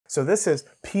So this is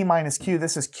p minus q,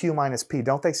 this is q minus p.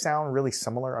 Don't they sound really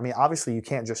similar? I mean, obviously you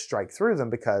can't just strike through them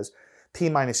because p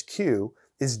minus q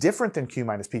is different than q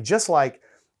minus p, just like,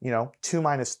 2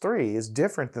 minus 3 is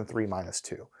different than 3 minus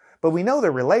 2. But we know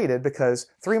they're related because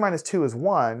 3 minus 2 is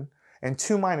 1 and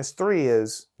 2 minus 3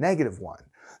 is negative 1.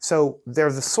 So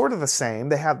they're sort of the same.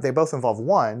 They both involve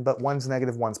 1, but one's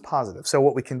negative, one's positive. So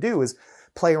what we can do is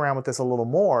play around with this a little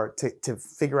more to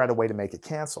figure out a way to make it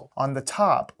cancel. On the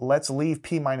top, let's leave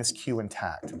p minus q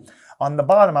intact. On the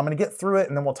bottom, I'm going to get through it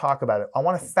and then we'll talk about it. I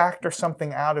want to factor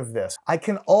something out of this. I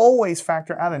can always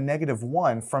factor out a negative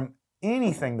 1 from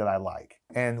anything that I like.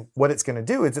 And what it's going to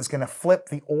do is it's going to flip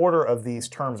the order of these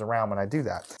terms around when I do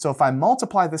that. So if I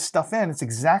multiply this stuff in, it's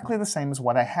exactly the same as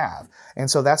what I have. And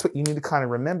so that's what you need to kind of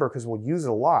remember because we'll use it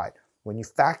a lot. When you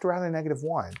factor out a negative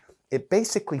 1, it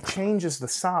basically changes the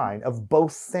sign of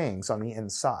both things on the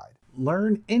inside.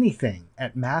 Learn anything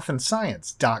at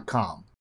mathandscience.com.